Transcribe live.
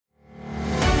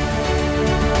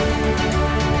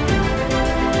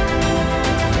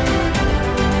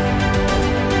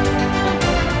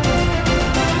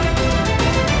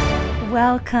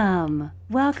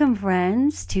Welcome,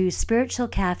 friends, to Spiritual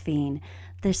Caffeine,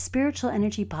 the spiritual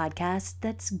energy podcast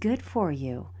that's good for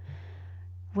you.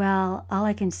 Well, all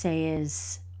I can say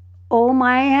is, oh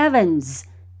my heavens,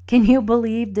 can you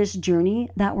believe this journey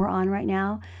that we're on right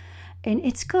now? And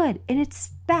it's good, and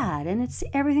it's bad, and it's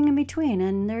everything in between,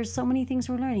 and there's so many things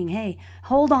we're learning. Hey,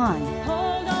 hold on.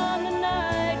 Hold on, the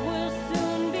night will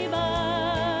soon be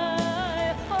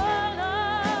by. Hold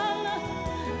on,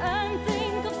 and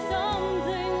think of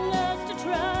something else to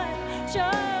try.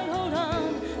 Child, hold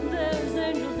on, there's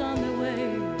angels on their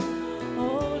way.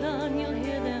 Hold on, you'll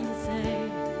hear them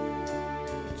say,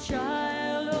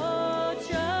 child, oh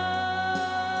child,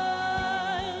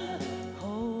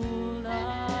 hold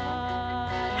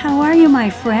on. How are you, my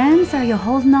friends? Are you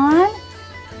holding on?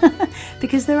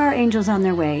 Because there are angels on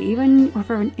their way. Even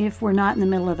if we're not in the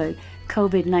middle of a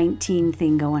COVID-19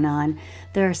 thing going on,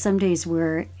 there are some days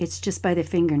where it's just by the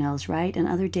fingernails, right? And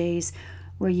other days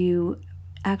where you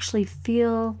actually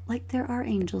feel like there are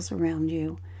angels around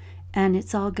you. And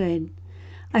it's all good.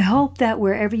 I hope that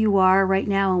wherever you are right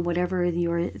now and whatever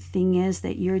your thing is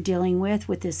that you're dealing with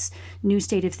this new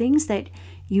state of things, that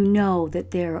you know that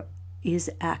there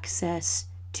is access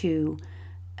to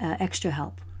extra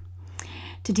help.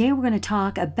 Today we're going to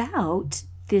talk about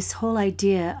this whole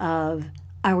idea of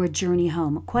our journey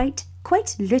home, quite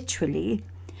literally,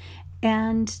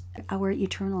 and our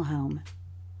eternal home.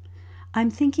 I'm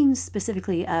thinking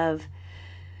specifically of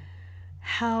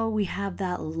how we have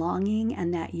that longing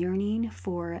and that yearning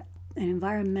for an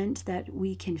environment that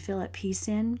we can feel at peace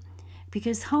in,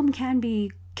 because home can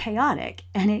be chaotic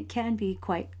and it can be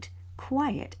quite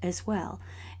quiet as well.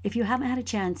 If you haven't had a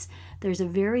chance, there's a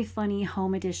very funny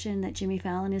home edition that Jimmy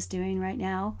Fallon is doing right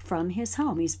now from his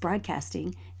home. He's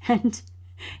broadcasting, and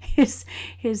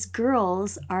his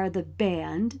girls are the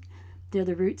band. They're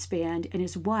the Roots band, and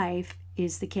his wife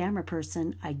is the camera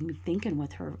person, I'm thinking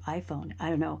with her iPhone. I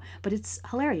don't know, but it's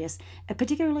hilarious.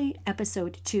 Particularly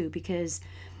episode 2, because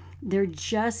they're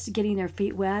just getting their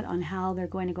feet wet on how they're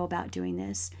going to go about doing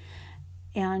this.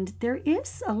 And there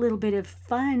is a little bit of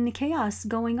fun chaos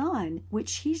going on,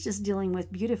 which he's just dealing with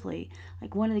beautifully.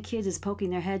 Like one of the kids is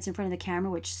poking their heads in front of the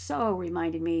camera, which so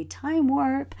reminded me, time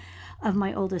warp, of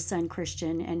my oldest son,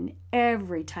 Christian. And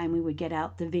every time we would get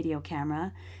out the video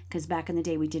camera, because back in the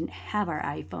day we didn't have our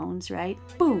iPhones, right?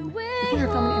 Boom! If we were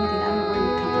filming anything, I don't know where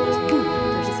you come from, just boom,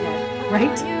 there's his head, right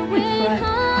in front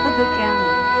of the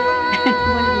camera. And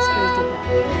one of his girls did that.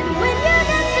 And right now,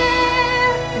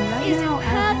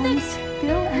 our homes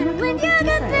feel and look a little bit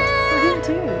different for him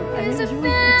too. I mean,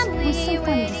 it was so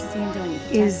funny just to see him doing it.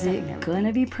 Is it going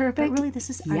to be perfect? But really, this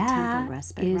is our temple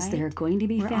respite, Is right? there going to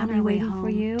be We're on family our way waiting home for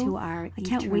you? to our I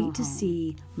can't eternal wait to home.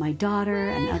 see my daughter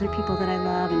and other people that I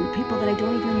love and people that I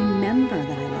don't even remember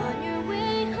that I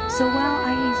love. So while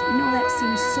I know that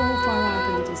seems so far off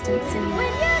in the distance, and I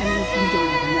mean, we don't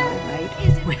ever know, right?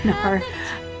 When our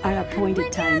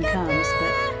appointed time comes,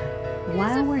 but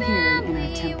while we're here in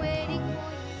our temple home,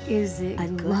 is it I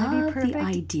going to love be the perfect?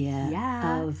 idea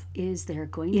of is there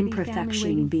going to be family imperfection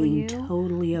waiting being for you?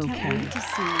 totally Can't okay. wait to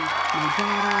see my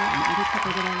daughter and other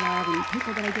people that I love and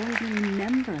people that I don't even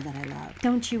remember that I love.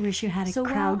 Don't you wish you had a So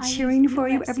crowd while I cheering know for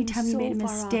you that every seems time you so made a far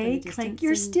off in the mistake? distance, Like,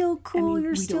 you're and, still cool, I mean,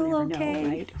 you're we still don't ever know, okay.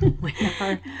 right? When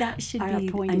That should our be a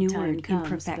appointed new time word, comes, but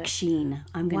imperfection.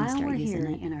 I'm going to while start we're using here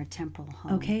it. in our temple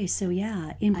home, Okay, so yeah, I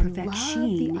love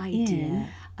imperfection the idea in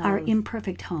our of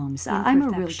imperfect homes. I'm a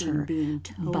imperfection realtor being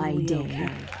by totally day. okay.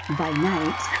 By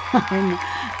night, I'm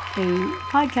a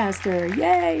podcaster.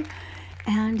 Yay!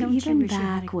 And Don't you even wish you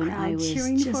had a back when crowd I was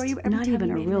cheering just for you every not time even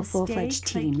you a made a real mistake?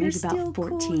 full-fledged Like, teen, you're maybe about still cool,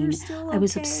 14, you're still I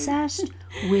was okay. obsessed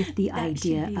with the That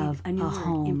should idea be of a new a word,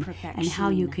 home and how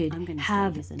you imperfection. could I'm gonna start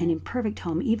have using an it. imperfect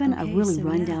home, even a Okay, really so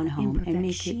rundown yeah, home, and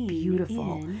make it imperfection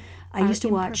beautiful. in I our used to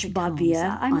watch imperfect Bob homes.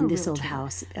 Villa I'm a on This Old realtor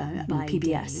House by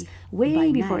PBS, day, way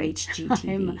by before night,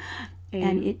 HGTV.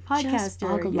 and it just podcaster,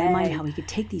 boggled my mind yay. how we could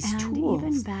take these And tools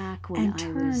even back when and I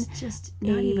turn was just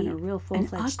not even a real an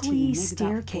full-fledged ugly teen, maybe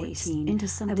staircase about 14, into I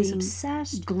something was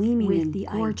obsessed gleaming with and the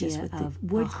gorgeous idea with of the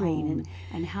wood a grain home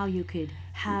and how you could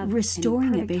have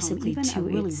restoring an it basically home, even to a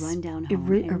really its rundown home, and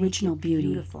make original it beauty.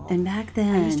 beautiful. And back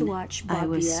then, I used to watch I Bob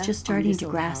was Villa just on starting This to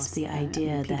Old grasp House the on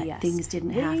idea that PBS, things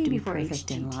didn't have way to be before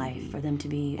perfect in HGTV. life for them to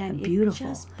be And beautiful. It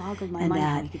just boggled my And mind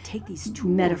how that, you could take these tools,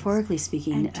 metaphorically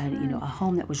speaking, and a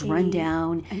home that was turn run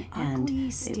down an and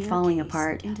ugly falling staircase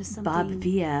apart. into Bob something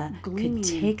Villa gleaming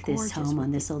could and take this gorgeous home with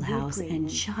on This the Old wood House grain and and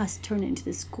just turn it into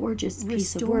this gorgeous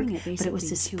piece of work. restoring it But it was basically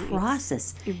this to its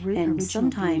process, original and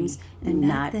sometimes beauty. And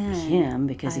not back then, him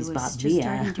because I he's was Bob just Villa,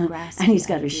 starting to grasp and he's the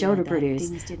got a idea show to that produce.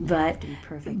 things didn't But have to be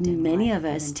perfect in many life of for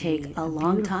us them to take be a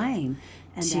long beautiful. time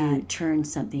and to that, turn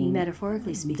something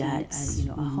metaphorically speaking, that's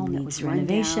a home that was run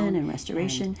renovation down and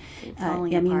restoration. and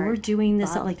falling I mean, we're apart. doing the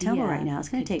Salt Bob Lake Temple Villa right now. It's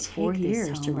going to could take 4 take this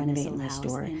years to home renovate and and this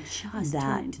restore little house and just turn it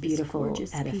that into this beautiful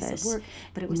gorgeous piece of edifice. work.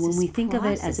 But it was When this we think of it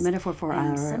as process, a metaphor for and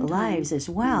our sometimes lives as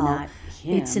well, not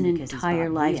him, it's an because he's entire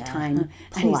Bob Villa, lifetime and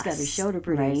plus. he's got a show to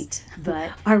produce. Right?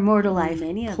 But our mortal life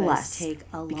many of plus us take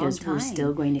a long because we're time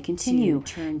still going to continue to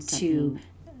turn to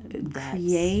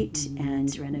create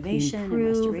and renovation and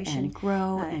improve restoration and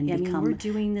grow and I mean, become we're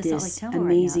doing this Salt Lake this Temple right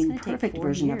now. It's amazing, gonna take perfect 4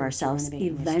 version of years to ourselves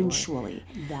renovate and restore eventually.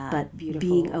 that But beautiful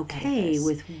being okay edifice.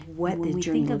 with what When the we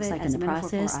journey think of looks it like as in the a metaphor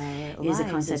for process our is a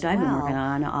lives concept as I've been well, working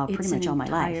on pretty it's much all my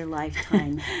an life. entire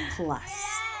lifetime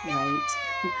plus, right?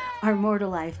 Our mortal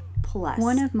life plus.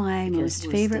 One of my most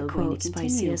we're favorite still going to quotes by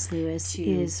continue C.S. Lewis to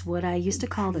is what I used to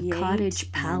call the create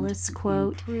cottage palace and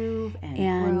quote. improve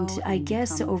And grow I and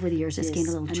guess become over the years it's gained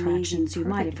a little this traction, so you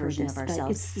might amazing, have heard perfect this, version of but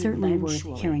ourselves it's certainly worth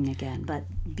eventually. hearing again. But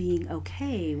being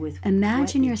okay with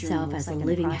Imagine what the yourself journey as a looks like in the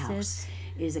living process house.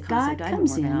 is a God concept I've been comes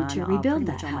working in on to all rebuild pretty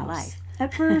that much all my house. life.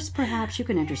 At first, perhaps you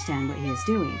can understand what he is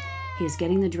doing. He is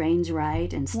getting the drains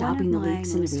right and stopping the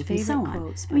leaks in the roof and so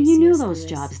on. I mean, you knew those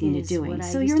jobs needed doing,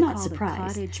 so you're not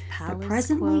surprised. But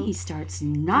presently, he starts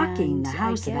knocking the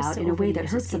house about in a way that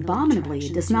hurts abominably.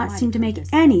 It does not seem to make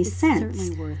any sense.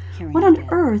 What on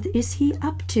earth is he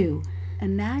up to?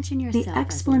 Imagine yourself The as a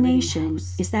explanation living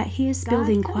house. is that he is God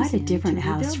building comes quite a in different to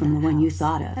house rebuild from the that one you house.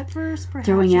 thought of. At first, perhaps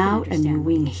Throwing you can out a new understand what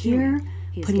wing he's doing. here,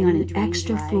 He is putting on getting an the drains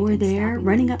extra right floor and there, stopping the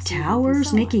running up leaks in the roof and towers,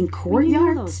 so on. making You know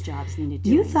courtyards. those jobs needed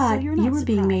You doing, so thought you're you not were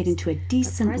being made surprised. into a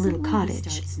decent But little presently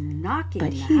cottage. starts knocking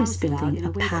But the he is house about building in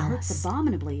a way that hurts palace.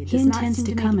 abominably. It He does not intends seem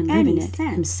to make come and live in any it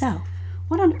sense. himself.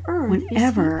 What on earth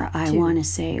Whenever is he up I to? want to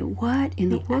say, what in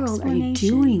the world are you explanation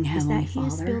doing, is Heavenly that he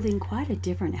is Father? building quite a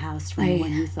different house from the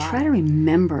one you I thought. try to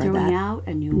remember Throwing that, out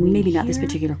a new wing maybe not this here,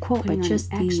 particular quote, putting but on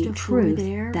just an the extra floor truth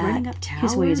there, that running up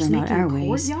his ways towers, are not making our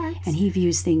ways, courtyards. and he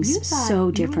views You things thought so you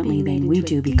were differently being made than we into a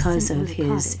do because decent of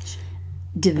little his cottage.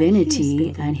 divinity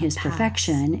building and a his palace.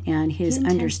 perfection and his He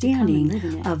intends to come and understanding live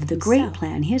in it of the great himself.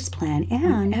 plan, his plan,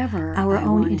 and Whenever our I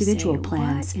own wanna individual say,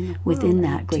 plans what in the within world are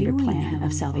that you greater doing, plan Heavenly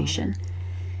of salvation. Father?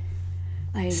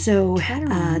 I So try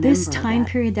to this remember time that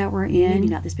period that we're maybe in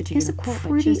not this is particular a quote, but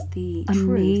pretty just the truth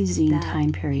amazing that time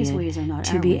his period ways are not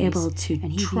to our be ways, able to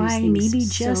and he views try things maybe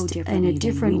so just in differently a than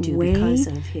different we do way, because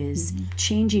of his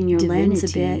changing your lens a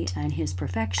divinity bit and his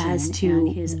perfection as and to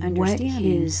his what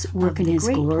understanding his work of and the his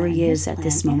great glory plan, is his at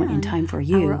this plan, moment in and time for our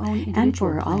you own and individual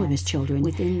for all of his plans children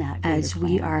within that greater as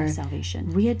we plan of are salvation.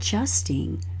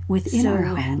 readjusting within So, our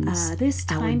homes, this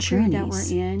our time period that we're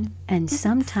journeys, in and is a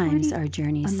sometimes pretty our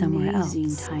journeys somewhere else.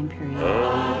 amazing time period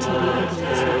to be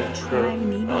able to try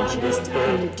maybe just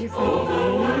in a different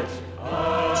way,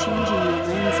 changing your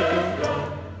lens a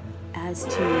bit as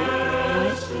to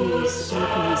what his work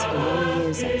and his glory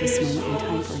is at this moment in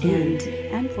time for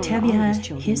him and for all of his Tevye,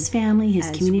 children. his family, his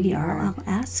as community we are all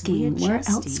asking, where else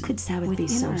readjusting could Sabbath be within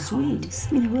so our sweet? homes,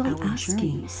 I mean, they're really our asking,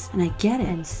 journeys. and I get it.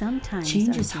 And sometimes Change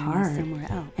our is journey hard, somewhere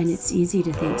else. and it's easy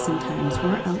to think sometimes,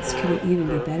 where else could it even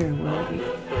be better, where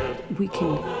we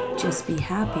can just be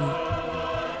happy.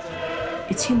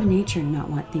 It's human nature to not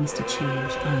want things to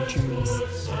change on our journeys.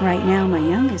 Right now, my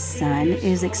youngest son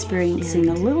is experiencing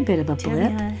a little bit of a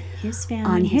blip Tevye, his family,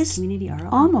 on his community are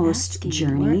all almost asking,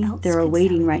 journey. where else They're could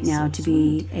awaiting Sabbath right be now so to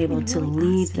be sweet? able And to really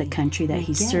leave the asking. country that I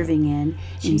he's get it. serving in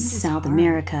Change is South hard.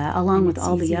 America, along And with it's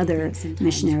all the easy to other think sometimes,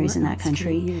 missionaries in where that else could it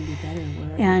country. even be better,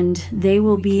 where And they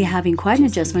will we be can having quite an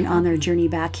just be adjustment on their happy. journey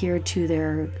back here to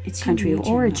their It's country human of nature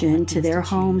to not origin, want to things their to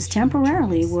homes change on our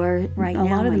temporarily, journeys. where Right a lot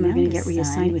now, of them my are going to get youngest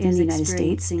reassigned son within is the United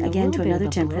States, experiencing a again to little bit another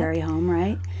of a blip temporary home,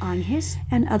 right? on his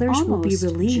And others will be almost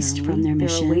released journey. from their They're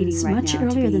awaiting missions right much now to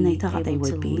earlier than they be thought they able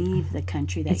would to be. leave the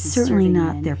country that It's he's certainly serving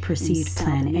not in their perceived South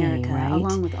plan A, America, right?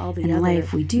 along with all the And in other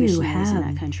life, we do missionaries in have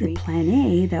that country. the plan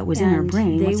A that was in our And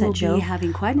brain. they What's will that joke? be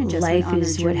having quite an adjustment Life on their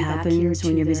is what journey back here happens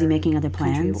when to you're busy their making other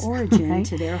country of plans, origin, right?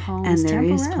 to their homes And there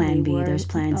is temporarily, plan B, where there's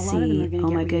plan a lot of them C. are gonna Oh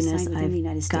get my goodness, reassigned within the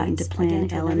United I've gotten to States, plan again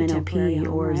to another temporary LMNOP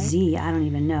home, or right? Z. I don't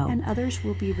even know. And others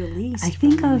will be released. I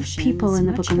think from of people missions in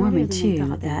the much Book of Mormon earlier than they too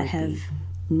thought they that would have be.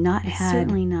 not It's had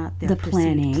certainly not their the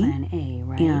plan perceived A, plan A,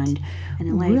 right? and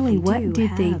in life, really, we what do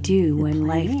did they have do the when plan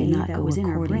life did A not that go was in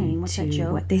our brain. according What's that to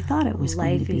joke? what they thought it was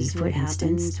going Life to be? is For what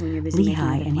instance, happens when you're busy making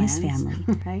Lehi other and his plans,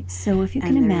 family. right? So if you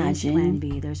And can there is imagine, plan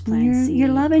B, there's plan C. you're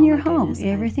loving Oh your my home. goodness, I've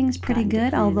Everything's pretty gotten to good,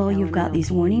 plan although you've got these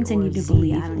LMNOP warnings and or you do Z,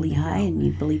 believe I don't even Lehi know. and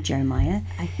you believe Jeremiah.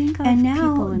 I think of And now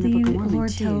people in the the Book of Mormon Lord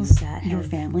too tells that your have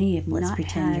family, if let's not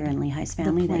pretend you're had in Lehi's the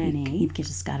family, that plan A. you've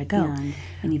just got to go. And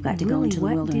And you've got to go really, into the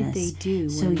what wilderness. did they do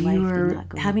when So when life did you're not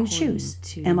go having to according choose.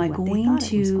 to Am I what they going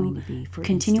thought it was to going to be? For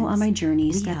continue on instance, my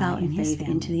journey, step Lehi out in and his faith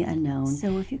into the family. unknown,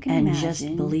 So if you can and imagine,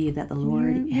 just believe that the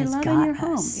Lord you're has loving got your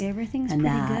home. us, Everything's and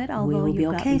pretty that good, we although will be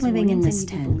you've got okay these living in warnings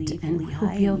this and you tent, believe and Lehi we'll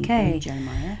and be you okay. believe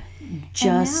Jeremiah.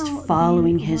 Just And now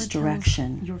following the His Lord tells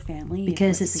direction. your family,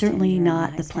 Because it's certainly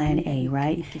not the plan A,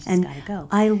 right? And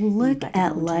I look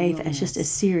at life as just a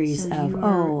series of,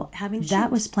 oh,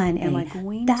 that was plan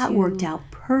A. That worked out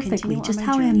perfectly, just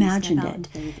how I imagined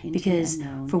it. Because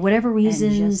for whatever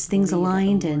reasons, things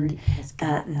aligned, and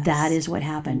that is what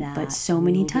happened. But so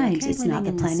many times, it's not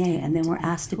the plan A, and then we're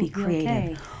asked to be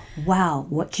creative. Wow,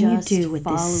 what can you do with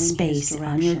this space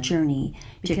on your journey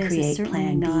to create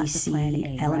plan B,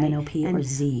 C, element OP, or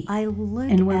Z?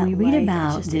 And when we read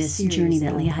about this journey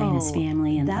that Lehi and his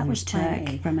family and others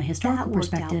took from a historical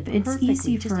perspective, it's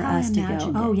easy for us to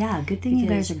go, oh yeah, good thing you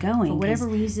guys are going, for whatever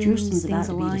reason, Jerusalem's about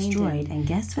to be destroyed, and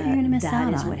guess what you're going to miss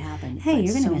out on? Hey,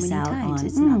 you're going to miss out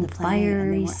on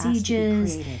fiery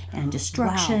sieges and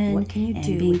destruction,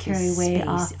 and being carried away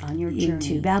off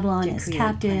into Babylon as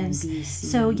captives.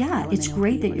 So yeah, it's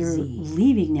great that you're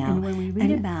leaving now. And when we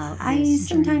read about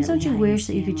sometimes don't you wish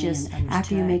that you could just,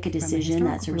 after you make a decision,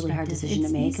 that's a really hard decision to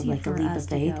make, of like a leap of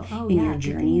faith in your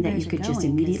journey, that you could just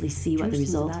immediately see what the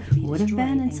result would have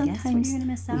been. And sometimes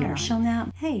we are shown that,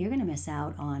 hey, you're going to miss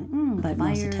out on, but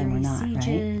most of the time we're not,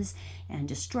 right? And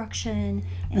destruction.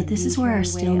 But this is where our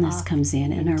stillness comes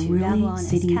in, and our really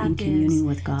sitting in communion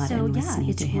with God and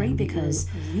listening to Him. Because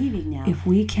if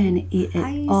we can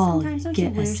all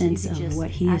get a sense of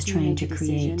what He is trying to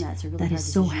create, that is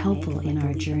so helpful in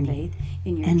our journey.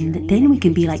 And then we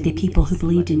can be like the people who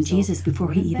believed in Jesus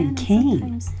before He even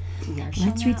came.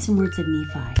 Let's read some words of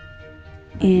Nephi.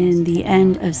 In the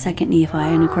end of 2nd Nephi,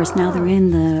 and of course now they're in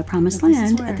the Promised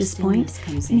Land at this point,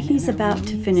 and he's about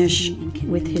to finish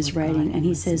with his writing, and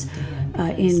he says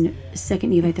in 2nd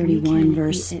Nephi 31,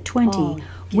 verse 20,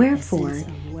 "Wherefore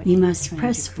ye must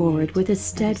press forward with a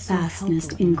steadfastness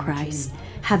in Christ,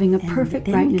 having a perfect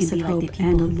brightness of hope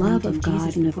and a love of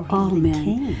God and of all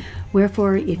men.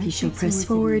 Wherefore, if ye shall press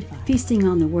forward, feasting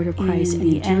on the word of Christ,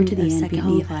 and endure to the end,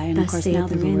 behold, thus saith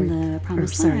the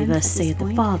Lord, thus saith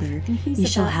the Father, ye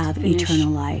shall have eternal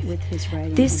life."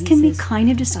 This can be kind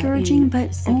of discouraging,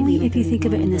 but only if you think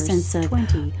of it in the sense of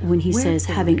when he says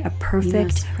having a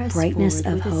perfect brightness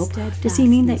of hope. Does he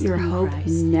mean that your hope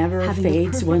never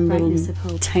fades one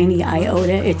little tiny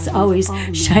iota? It's always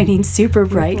shining super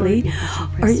brightly.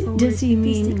 Or does he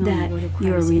mean that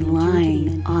you're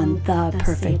relying on the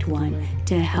perfect one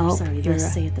to help your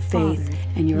faith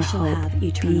and your hope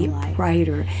be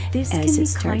brighter as it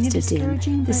starts to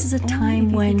dim? This is a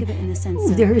time when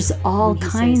there's all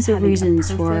kinds of reasons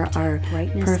for our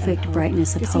perfect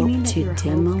brightness of hope to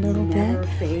dim a little bit.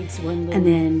 And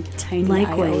then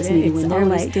likewise, maybe when their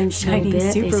light dims a little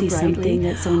bit, they see something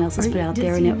that someone else has put out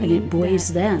there, and it buoys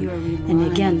them.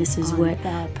 And again, this is what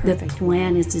the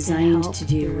plan is designed to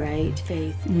do, right?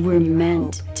 We're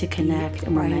meant to connect,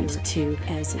 and we're meant to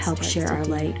help share our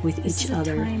light with each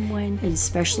other, and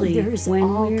especially when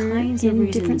we're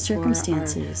in different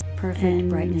circumstances.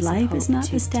 And life is not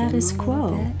the status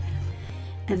quo.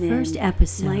 The first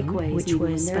episode, which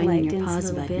was Finding Your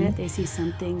Pause Button,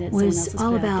 was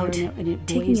all about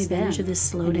taking advantage of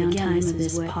this slowdown time, of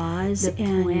this pause,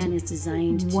 and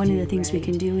one of the things we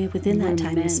can do within that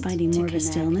time is finding more of a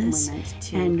stillness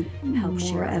and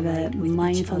more of a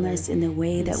mindfulness in the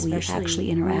way that we actually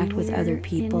interact with other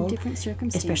people,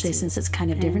 especially since it's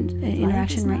kind of different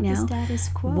interaction right now.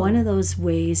 One of those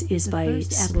ways is by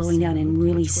slowing down and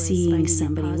really seeing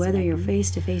somebody, whether you're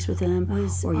face to face with them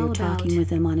or you're talking with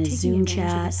them on a Zoom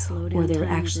chat, or they're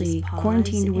actually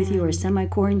quarantined with you or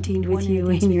semi-quarantined with you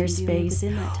in your space,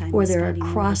 or they're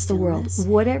across the world,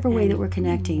 whatever way that we're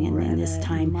connecting in this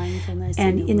time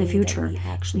and in the future,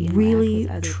 really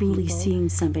truly seeing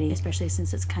somebody. Especially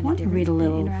since it's kind of different. Read a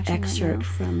little excerpt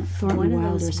from Thornton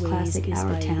Wilder's classic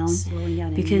Our Town,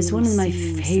 because one of my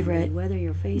favorite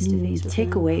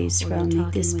takeaways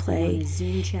from this play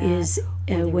is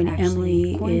when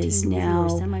Emily is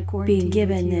now being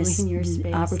given this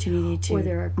opportunity to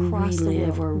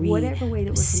relive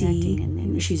or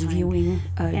see. She's viewing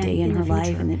a day in her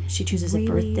life, and that she chooses a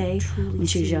birthday when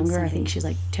she was younger. I think she's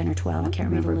like 10 or 12, I can't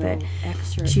remember, but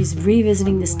she's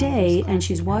revisiting this day, and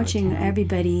she's watching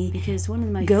everybody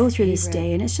go through this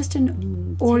day, and it's just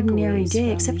an ordinary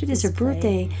day, except it is her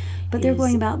birthday, but they're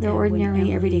going about their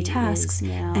ordinary everyday tasks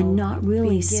and not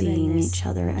really seeing each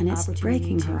other, and it's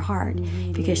breaking her heart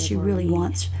because she really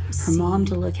wants her mom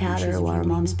to look at her while her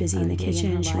mom's busy in the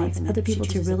kitchen. She wants other people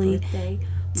to really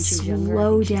she's younger, I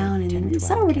slow think she's like down, and 10 then or it's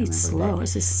 12, I already can't remember, slow. but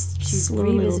It's just she's slow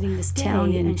little revisiting this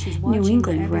town day, in and she's New watching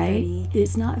England, what right? everybody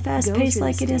It's not fast go paced through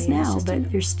like this it is day, and it's now, just but an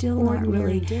you're still not ordinary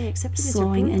really day, except that it's her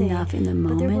slowing birthday, enough in the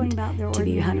but they're going moment about their to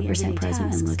be ordinary 100% everyday present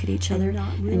and tasks look at each and other.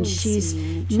 not really And she's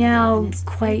seeing each other, now and it's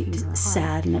quite breaking her heart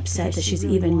sad and upset because that she she's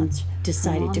really even wants her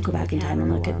decided mom to go back in time and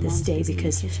her look while at her this mom's day busy in the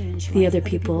because kitchen, and she the wants other other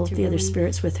people people, to the other really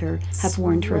spirits with her, have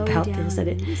warned her slow about down, this, that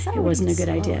and it it's already wasn't a good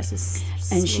slow. idea. It's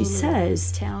this And she slow little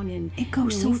says, town in it goes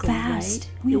New so England, fast.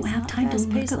 right? We don't It's have not time to look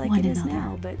fast-paced at like one it is another.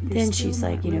 now, but you're Then still she's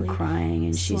not like, really crying,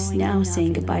 and she's slowing now enough saying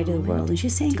in the goodbye to the moment world. And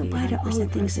she's saying to be goodbye to all the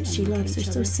 100% things that present she and look at loves. They're each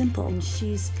so other. simple. And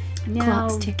she's now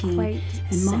Clocks ticking, quite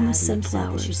and sad mama's and upset that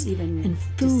sunflowers, she's even and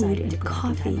food, decided to and go back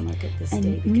in time coffee, and look at this day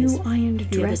and because new ironed the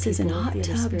other dresses, and people, hot the other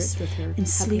tubs, spirits with her and have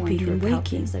sleeping warned her and about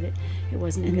waking. things that it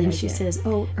wasn't a And good then she idea. says,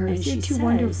 "Oh, And Earth, you're she too says,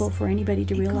 wonderful for anybody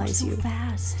to "It goes realize so you."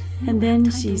 fast. We And don't have then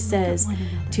time to she look at says one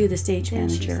another. to the stage Then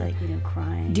she's manager, like,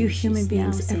 crying. "Do and human she's now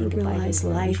beings saying ever goodbye to realize the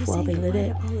world. And life she's while saying they live goodbye it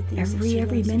to all the things that she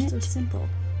every loves. They're minute?" so simple.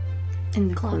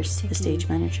 And of Clocks course, the ticking, stage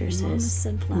manager and mama's says,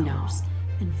 sunflowers, "No."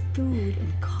 and food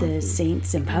and coffee. The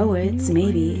saints and and poets, new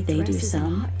maybe ironed they do dresses and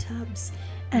some. hot tubs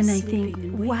And I sleeping think,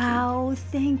 and waking. wow,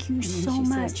 thank you And then so she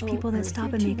much, says, people that Earth, stop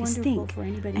you're and too make us wonderful think for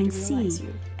anybody and to realize see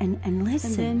you. and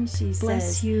listen. And then she Bless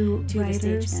says you, to the stage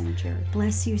writers. manager,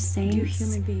 Bless you, "Do saints.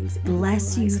 human beings ever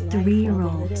Bless you, realize life while they live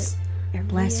 3-year-olds. it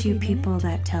Bless you, every people minute?"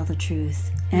 that tell the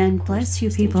truth. And And of bless course, you,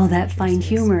 the stage people that manager find says,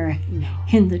 humor "No."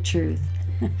 in the truth,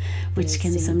 which The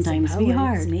can saints and sometimes be poets,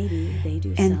 hard. Maybe they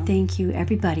do And some. thank you,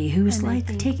 everybody who's And I like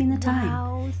think, taking the time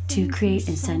wow, to thank you create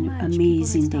and so send much, people that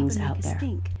amazing stop things and make out us there.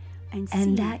 think and And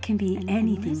see that can be and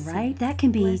anything, listen. right? That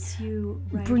can be Bless you,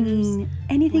 writers. bringing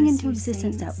anything Bless into you,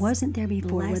 existence saints. that wasn't there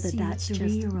before, Bless whether you, that's just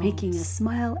 3-year-olds. making a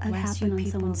smile Bless happen you, on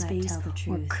people someone's that face, tell the or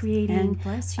truth. creating And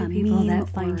bless you, a people meme that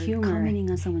find or humor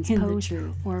commenting on someone's in the post,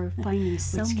 truth, or finding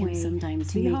some which can way sometimes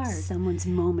to be make hard. someone's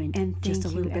moment And just a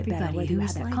thank little you, bit better, everybody whether you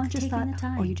who's had that like conscious taking thought the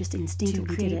time or you just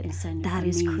instinctively create did it. and send That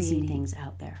is amazing creating things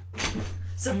out there.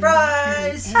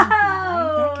 Surprise!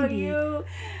 That can be you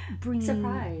bringing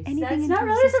surprise. anything That's into not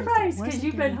really a existence that surprise because wasn't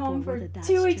you've there been home before, for whether that's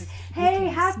 2 weeks. just Hey, making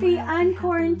a happy smile happen on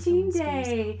unquarantine someone's face,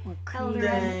 day, or Elder.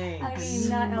 creating I Thanks. mean,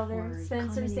 not meme Elder, or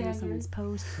Spencer commenting on someone's Sanders.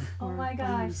 post, Oh or my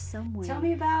finding gosh. some way Tell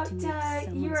me about to make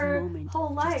someone's your moment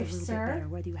whole just a life, little bit sir. better,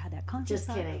 whether you had that conscious Just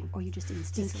thought kidding. or you just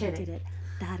instinctively kidding. did it.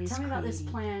 That is Tell me about this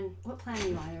creating. plan. What plan are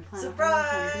you on? Your plan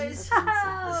Surprise! A, This is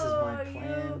plan my C?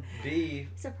 plan B.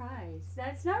 Surprise.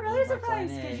 That's not really a What's my plan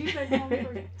surprise because A? you've been home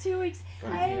for 2 weeks.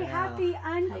 But Hey, yeah. happy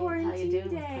How you unquarantine doing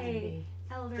with plan day,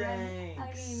 Elder. Thanks.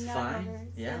 I mean, not Fine. Elder.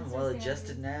 Yeah, I'm Spencer well Sanders.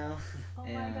 adjusted now. Oh my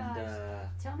and gosh.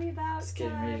 Tell me about just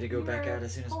getting ready to go back your out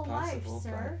as soon as whole possible. life,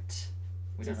 sir. But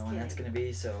we Just don't know when that's kidding. going to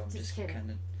be, so I'm Just just kidding.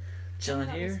 kind of Tell me chilling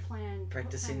about here, this plan. What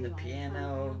practicing plan the are you on?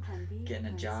 piano, Plan B, getting a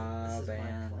plan C? job, This is my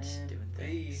and plan doing B.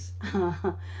 things.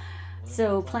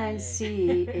 So Plan plan A.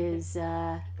 C is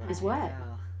But what? yeah.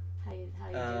 How you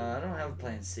I don't have a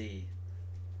plan C.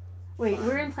 Wait,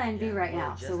 we're in Fine. plan B Yeah, right well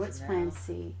now. So adjusted what's plan now.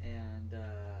 C? And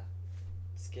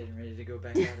just getting ready to go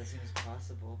back out as soon as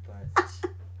possible, but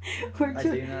We're I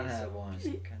doing- do not have one.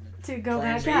 Kind of. To go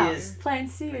Plan back B out. is- Plan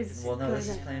C is Well, no, go this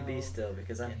is back. plan B still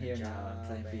because I'm Getting a here now, and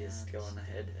plan job B is and going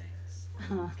ahead. things.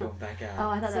 Going back out. Oh,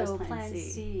 I thought that So was plan plan C.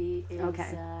 C is,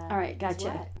 Okay. All right, is gotcha.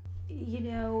 what? You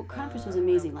know, conference was I don't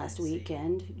amazing have last plan C.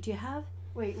 weekend. Do you have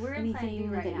Wait, we're in plan B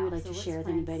anything right that now. you would like so to what's share with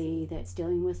plan anybody C? that's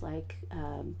dealing with like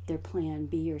their plan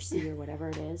B or C or whatever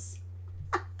it is?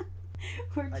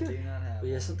 We're I doing do not have. But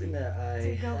yeah, one. something that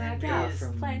to I go Plan back B out. is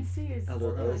from Plan C is Elder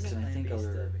Well, no, Oaks it's and I plan think B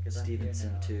Elder still, because I'm here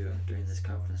Stevenson now, too plan B during is this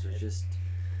going conference was ahead. just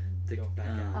the Going back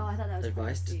out. Oh, I thought that was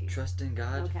advice plan to C. trust in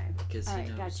God Okay. because All right, He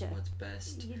knows gotcha. what's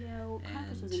best. You know,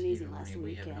 conference was And amazing even last when we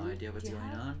weekend. have no idea what's Do you going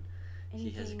have on, He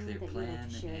has a anything clear that you would like plan,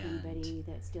 to share with and anybody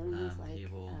that's dealing with like He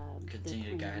will their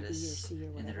continue to plan guide B or us C or in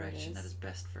the whatever it direction that is? is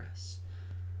best for us.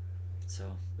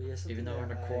 So But yeah, something even though we're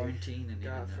that under I quarantine and even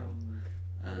got though from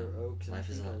Elder Oaks and I life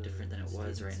is a think lot Elder different than it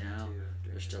was right Stevenson now, too, during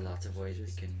there's this still lots of conference, ways we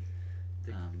just can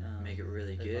the, make it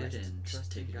really advice good to and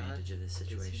trust take in God advantage of this because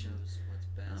He situation knows what's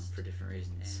best. for different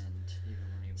reasons. And even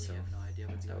when we So have no idea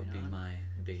what's that going would be on, my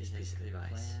biggest He has piece a of clear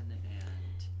advice. plan and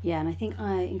Yeah, and I think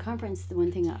in conference, the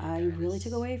one thing that I really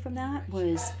took away from that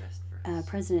was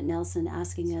President Nelson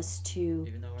asking us to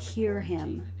hear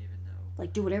him,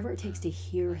 like do whatever it takes to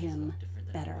hear him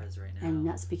better. And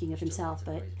not speaking of himself,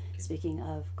 but speaking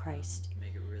of Christ.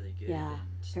 Make it really good. Yeah, and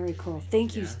very take cool.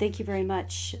 advantage. Thank you very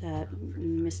much, for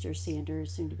Mr.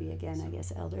 Sanders, soon to be again, I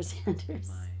guess, Elder Sanders.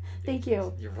 My Thank biggest-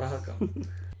 you. You're welcome.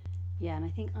 Yeah, and I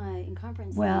think in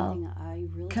conference, Well, the thing I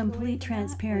really complete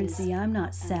transparency, I'm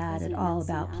not sad at all President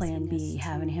about Nelson Plan B, asking us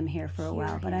having to him here for a hear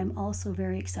while, but I'm him, also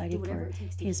very excited whatever for it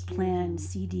takes to his hear plan him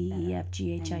C, D, E, better. F,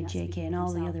 G, H, I, And not J, K, speaking and for all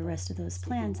the himself, other but rest of those speaking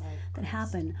plans of that Christ.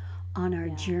 happen on our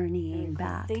Yeah, journey very and cool.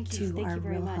 back Thank you to our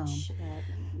very real home. much.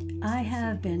 I Mr.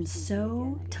 have been Sanders, so again, I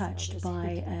guess I'll touched just-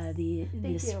 by Yes.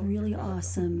 this you. really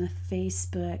awesome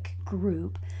Facebook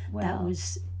group that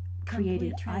was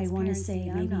created, I want to say,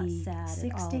 maybe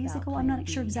 6 days ago. I'm not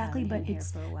sure exactly, but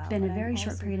it's been a very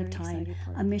short period of time.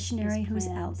 A missionary who's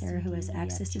out there who has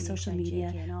access to social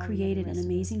media created an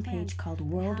amazing page called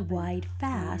Worldwide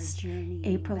Fast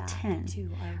April 10th,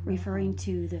 referring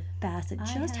to the fast that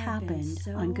just happened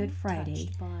on Good Friday.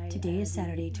 Today is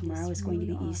Saturday, tomorrow is going to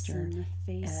be Easter.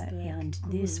 And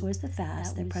this was the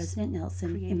fast that President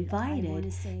Nelson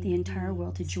invited the entire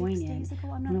world to join in,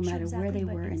 no matter where they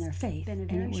were in their faith. And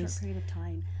it was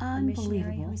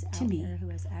unbelievable to me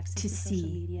to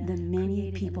see the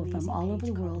many people from all over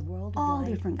the world, all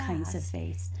different kinds of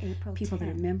faiths, people that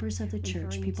are members of the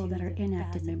church, people that are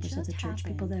inactive members of the church,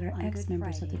 people that are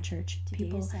ex-members of the church,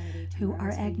 people who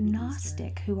are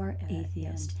agnostic, who are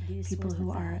atheist, people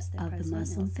who are of the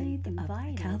Muslim faith, of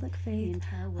the Catholic faith,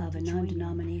 of a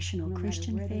non-denominational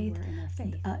Christian faith,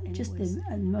 just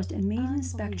the most amazing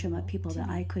spectrum of people that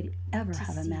I could ever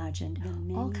have imagined,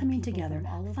 all coming together,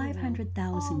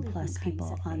 500,000 plus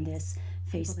people on this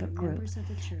Facebook group.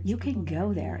 You can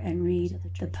go there and read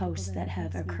the posts that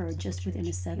have occurred just within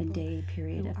a 7-day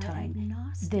period of time.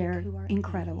 They're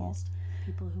incredible.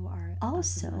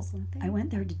 Also, I went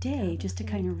there today just to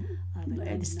kind of,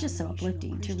 it's just so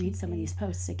uplifting to read some of these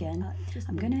posts again.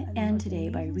 I'm going to end today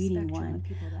by reading one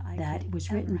that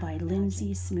was written by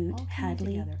Lindsay Smoot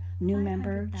Hadley, new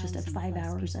member, just of 5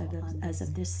 hours as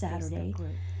of this Saturday.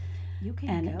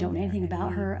 And don't know anything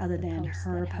about her other than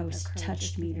her post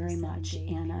touched me very much.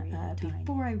 And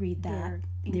before I read that,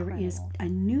 there is a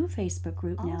new Facebook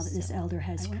group now that this elder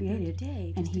has created,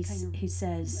 and he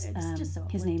says,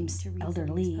 his name's Elder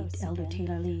Lee, Elder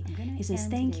Taylor Lee. He says,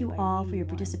 "Thank you all for your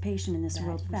participation in this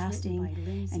world fasting,"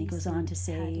 and he goes on to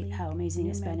say how amazing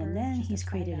it's been. And then he's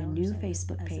created a new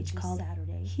Facebook page called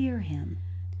Hear Him.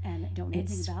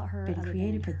 It's been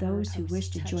created for those who wish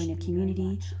to join a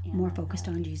community more focused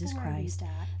on Jesus Christ.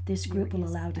 This group will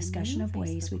allow discussion of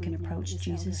ways we can approach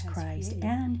Jesus Christ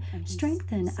and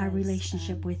strengthen our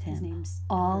relationship with Him.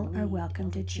 All are welcome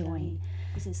to join.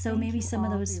 So maybe some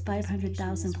of those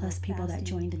 500,000 plus people that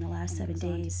joined in the last 7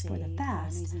 days for the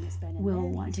fast will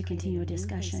want to continue a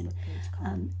discussion.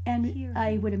 And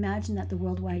I would imagine that the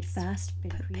Worldwide Fast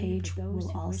page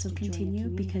will also continue,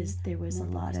 because there was a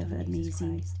lot of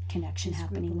amazing connection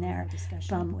happening there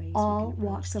from all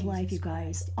walks of life, you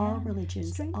guys, all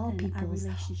religions, all peoples,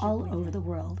 all over the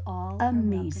world.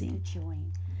 Amazing.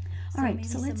 All right,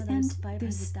 so let's end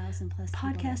this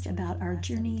podcast about our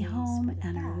journey home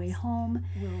and our way home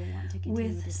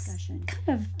with kind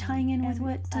of tying in with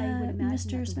what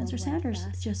Mr. Spencer Sanders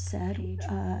just said,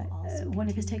 one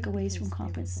of his takeaways from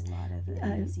conference,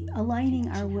 aligning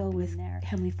our will with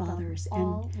Heavenly Father's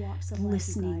and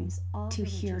listening to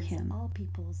hear Him.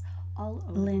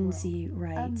 Lindsay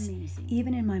writes,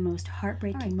 "Even in my most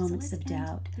heartbreaking moments of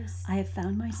doubt, I have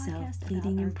found myself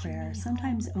pleading in prayer,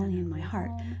 sometimes only in my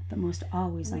heart, but most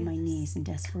always on my knees in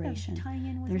desperation.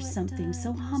 There's something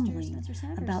so humbling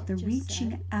about the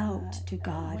reaching out to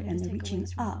God and the reaching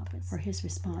up for His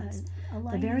response.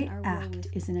 The very act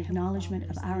is an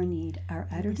acknowledgement of our need, our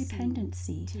utter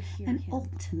dependency, and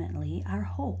ultimately our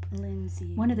hope.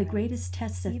 One of the greatest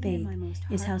tests of faith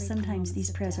is how sometimes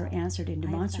these prayers are answered in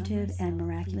demonstrative and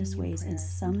miraculous ways, and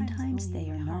sometimes they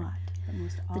are not.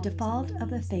 The default of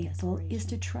the faithful is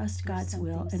to trust God's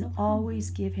will and always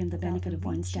give Him the benefit of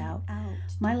one's doubt.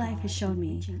 My life has shown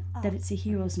me that it's a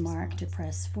hero's mark to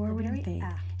press forward in faith,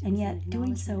 and yet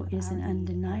doing so is an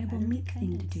undeniable meek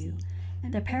thing to do.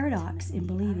 The paradox in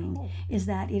believing is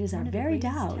that it is our very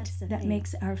doubt that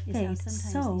makes our faith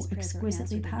so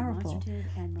exquisitely powerful.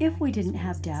 If we didn't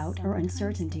have doubt or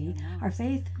uncertainty, our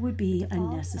faith would be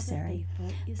unnecessary."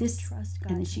 This,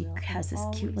 and then she has this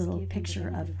cute little picture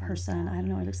of her son. I don't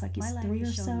know, it looks like he's 3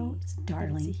 or so. It's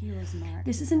darling.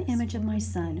 "This is an image of my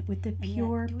son with the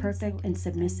pure, perfect, and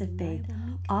submissive faith,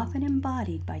 often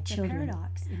embodied by children.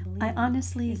 I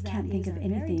honestly can't think of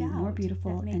anything more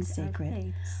beautiful and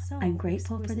sacred. I'm grateful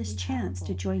grateful for this exquisitely chance to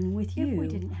powerful. join with If you, we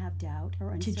didn't have doubt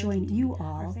or to join uncertainty, you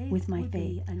our all faith with my would be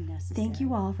faith. unnecessary. Thank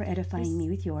you all for edifying This me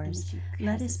with yours. image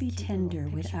Let has us this be cute little tender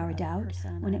with picture our of a doubt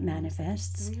person when it on maybe size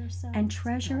manifests, 3 or so, and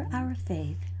treasure darling. our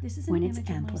faith This is an when it's image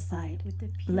of my amplified. sight with the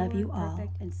pure, Love you all.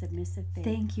 perfect, and submissive faith.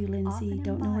 Thank you, Lindsay. often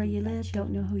Don't know where you embodied by live, don't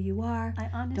know children. who you are, I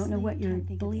honestly don't know what your can't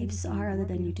think of beliefs anything are, other more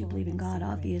than you do beautiful believe in and God,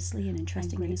 sacred. obviously, and in I'm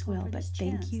trusting in His grateful will. for But this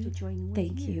thank chance you, to join with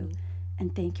thank you,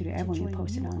 and thank you to everyone who join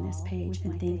posted you on this all page, with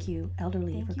and my thank faith. you,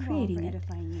 Elderly, Thank for you all creating for it.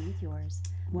 edifying me with yours.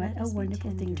 What Let a us be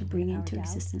wonderful thing to tender bring with our into doubt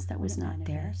existence that when was it not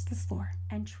there manifests, before.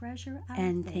 and treasure our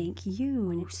And faith thank when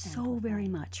you it's so very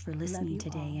amplified. much for Love listening you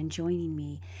today all. and joining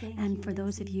me. Thank And you, for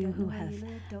those of Lindsay. you Don't who know where you have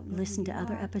live, don't know who listened to you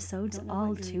other are, episodes, don't know all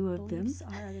what your 2 of them, beliefs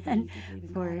are, other than and you do believe in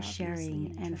for God, obviously,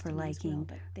 sharing and for trusting in His will, liking.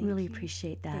 but thank Really you,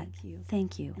 appreciate that. thank you.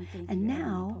 Thank you. And thank you And to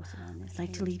everyone who now, posted on this I'd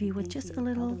like to page, leave you and with thank just you, a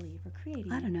little, Elderly, for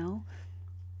creating I it. don't know,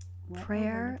 What a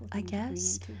prayer, wonderful I thing to bring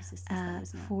guess, into existence that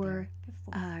was not for there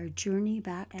before. our journey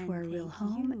back to And our real thank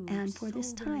home, you and for this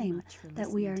so very time much for that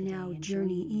we are listening now today and joining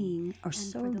me. journeying or And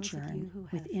for those of sojourn you who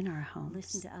have within our homes.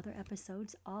 Listen to other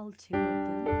episodes, All 2 of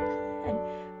them, and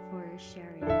for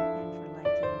sharing and for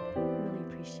liking. Really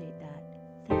appreciate that.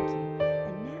 Thank you.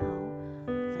 And now,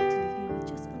 I'd like to leave you with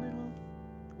just a little,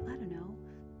 I don't know,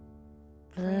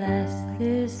 Bless I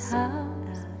this guess,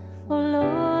 house, for oh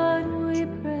Lord, our we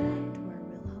journey pray. back to our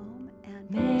real home, and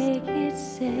for this Make time it we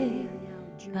safe are now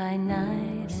by journeying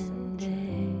night or and day.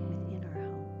 sojourning within our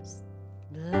homes.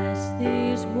 Bless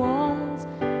these walls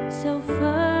so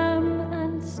firm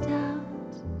and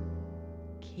stout,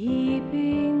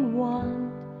 keeping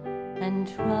want and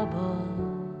trouble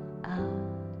out.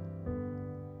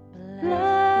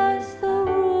 Bless the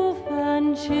roof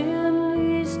and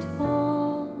chimneys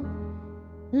tall.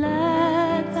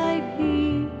 Let thy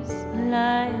peace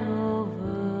lie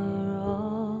over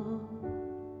all.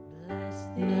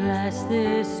 Bless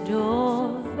this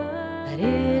door, that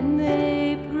it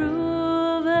may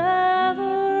prove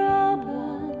ever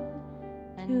open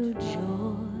to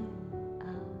joy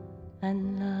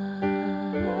and love.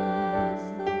 Bless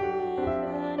the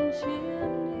roof and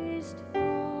chimneys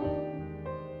tall.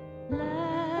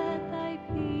 Let thy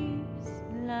peace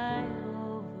lie over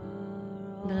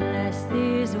all. Bless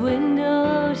these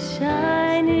windows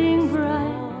shining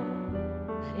bright,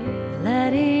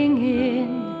 letting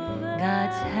in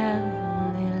God's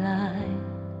heavenly light.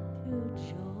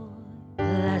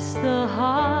 Bless the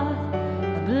hearth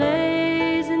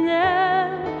ablaze in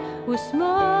there, with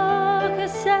smoke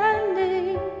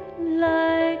ascending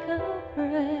like a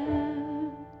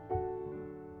prayer.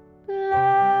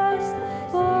 Bless the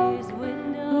folk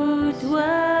who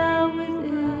dwell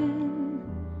within,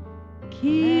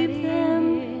 keep them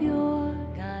pure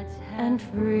and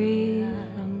free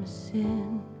from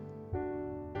sin.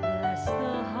 Bless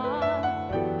the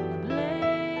hearth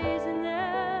ablaze in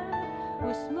there,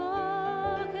 with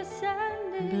smoke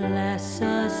ascending. Bless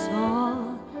us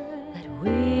all, that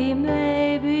we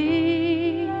may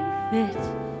be fit,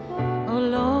 O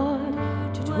Lord,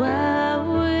 to dwell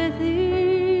with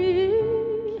Thee.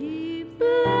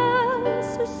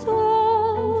 Bless us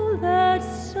all, that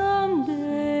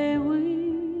someday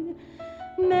we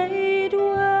may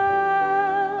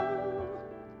dwell,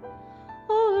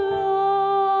 O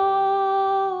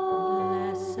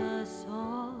Lord. Bless us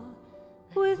all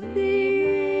with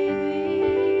Thee.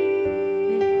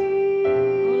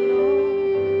 O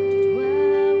Lord, to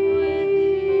dwell with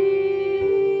Thee.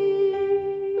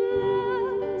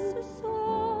 Bless us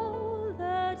all,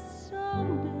 that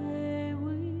someday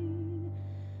we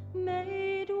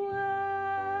may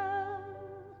dwell,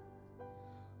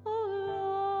 O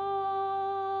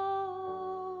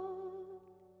Lord,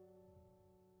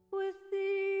 with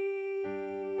Thee.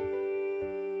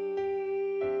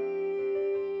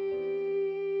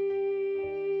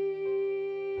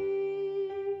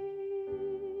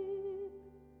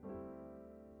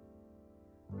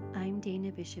 I'm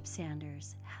Dana Bishop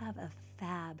Sanders. Have a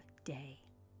fab day.